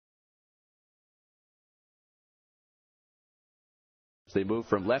They move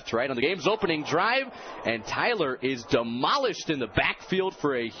from left to right on the game's opening drive, and Tyler is demolished in the backfield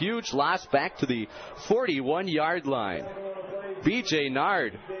for a huge loss back to the 41-yard line. B.J.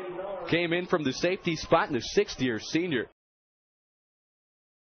 Nard came in from the safety spot in the sixth-year senior.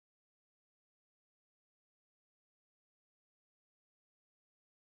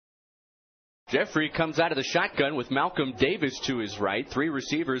 Jeffrey comes out of the shotgun with Malcolm Davis to his right. Three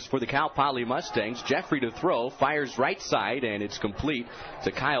receivers for the Cal Poly Mustangs. Jeffrey to throw, fires right side, and it's complete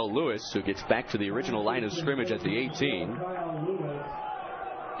to Kyle Lewis, who gets back to the original line of scrimmage at the 18.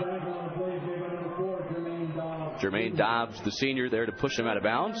 Jermaine Dobbs, the senior, there to push him out of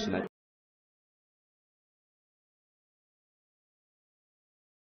bounds. And that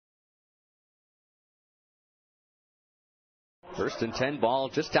First and 10, ball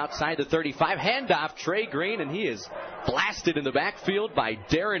just outside the 35. Handoff, Trey Green, and he is blasted in the backfield by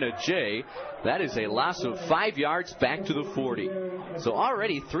Darren Ajay. That is a loss of 5 yards back to the 40. So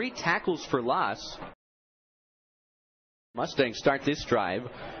already 3 tackles for loss. Mustangs start this drive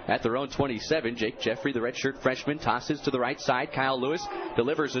at their own 27. Jake Jeffrey, the redshirt freshman, tosses to the right side. Kyle Lewis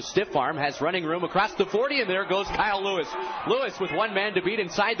delivers a stiff arm, has running room across the 40, and there goes Kyle Lewis. Lewis with one man to beat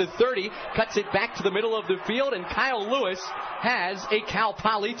inside the 30, cuts it back to the middle of the field, and Kyle Lewis has a Cal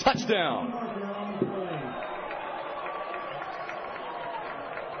Poly touchdown.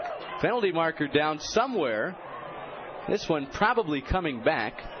 Penalty marker down somewhere. This one probably coming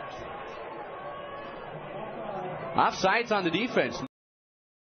back. Offsides on the defense.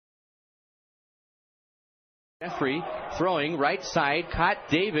 Jeffrey throwing right side, caught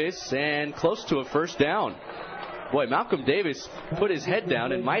Davis, and close to a first down. Boy, Malcolm Davis put his head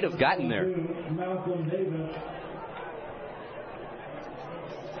down and might have gotten there.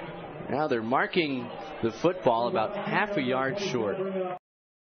 Now they're marking the football about half a yard short.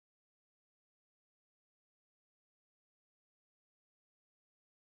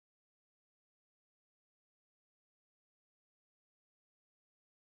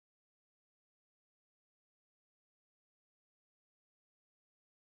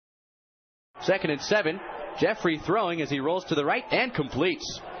 Second and 7. Jeffrey throwing as he rolls to the right and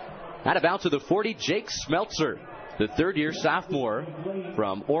completes. Out of bounds to the 40, Jake Smeltzer, the third-year sophomore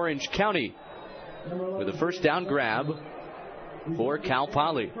from Orange County, with a first down grab for Cal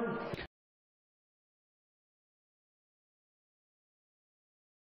Poly.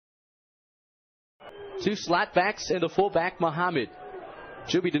 Two slot backs and the fullback Muhammad.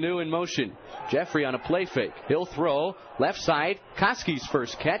 Juby Danu in motion. Jeffrey on a play fake. He'll throw left side. Koski's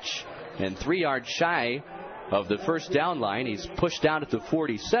first catch. And 3 yards shy of the first down line. He's pushed down at the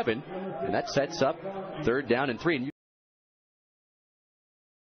 47. And that sets up third down and 3.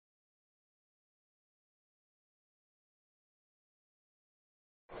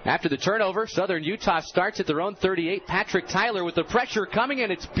 After the turnover, Southern Utah starts at their own 38. Patrick Tyler with the pressure coming,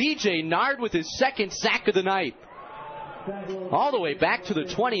 and it's B.J. Nard with his second sack of the night. All the way back to the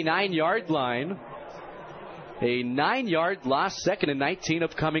 29-yard line. A 9-yard loss, second and 19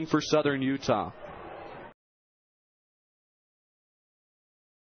 upcoming for Southern Utah.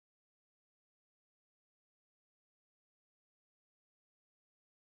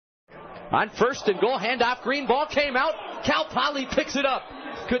 On first and goal, handoff, green ball came out. Cal Poly picks it up.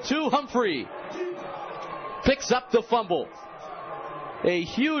 Katu Humphrey picks up the fumble. A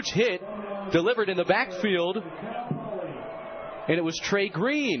huge hit delivered in the backfield, and it was Trey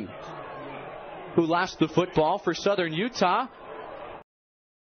Green who lost the football for Southern Utah.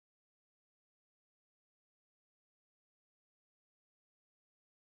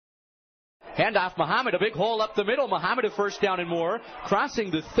 Handoff Muhammad, a big hole up the middle. Muhammad a first down and more,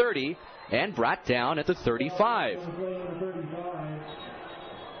 crossing the 30 and brought down at the 35.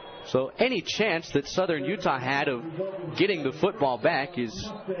 So any chance that Southern Utah had of getting the football back is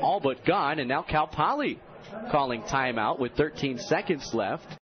all but gone, and now Cal Poly calling timeout with 13 seconds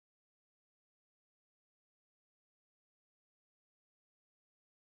left.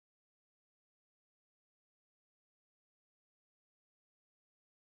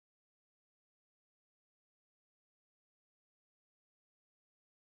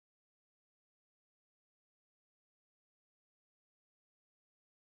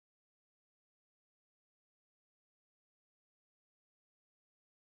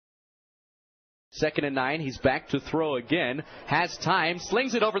 Second and 9, he's back to throw again, has time,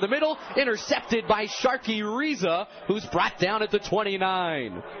 slings it over the middle, intercepted by Sharkey Reza, who's brought down at the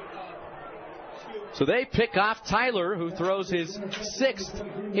 29. So they pick off Tyler, who throws his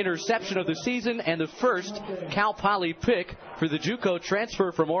 6th interception of the season and the first Cal Poly pick for the JUCO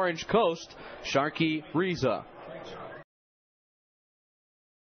transfer from Orange Coast, Sharkey Reza.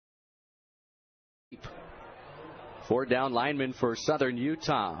 Four down lineman for Southern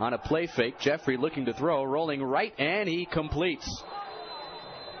Utah on a play fake. Jeffrey looking to throw, rolling right, and he completes.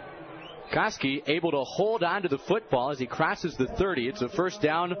 Koski able to hold on to the football as he crosses the 30. It's a first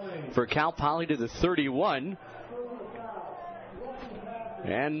down for Cal Poly to the 31.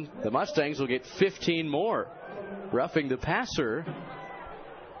 And the Mustangs will get 15 more. Roughing the passer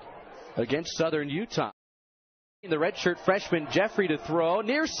against Southern Utah. The redshirt freshman Jeffrey to throw.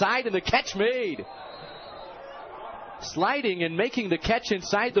 Near side, and the catch made. Sliding and making the catch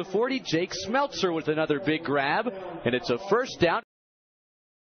inside the 40. Jake Smeltzer with another big grab. And it's a first down.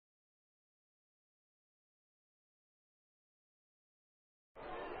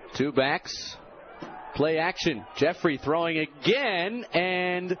 Two backs. Play action. Jeffrey throwing again.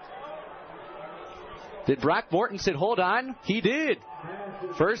 And did Brock Mortensen hold on? He did.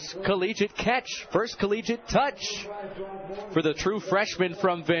 First collegiate catch. First collegiate touch for the true freshman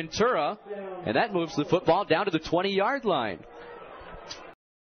from Ventura. And that moves the football down to the 20-yard line.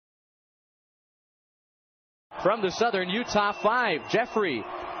 From the Southern Utah 5, Jeffrey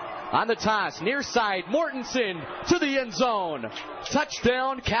on the toss, near side, Mortensen to the end zone.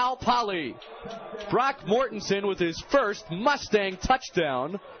 Touchdown, Cal Poly. Brock Mortensen with his first Mustang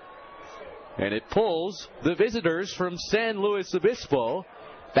touchdown. And it pulls the visitors from San Luis Obispo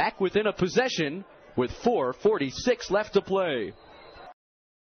back within a possession with 4:46 left to play.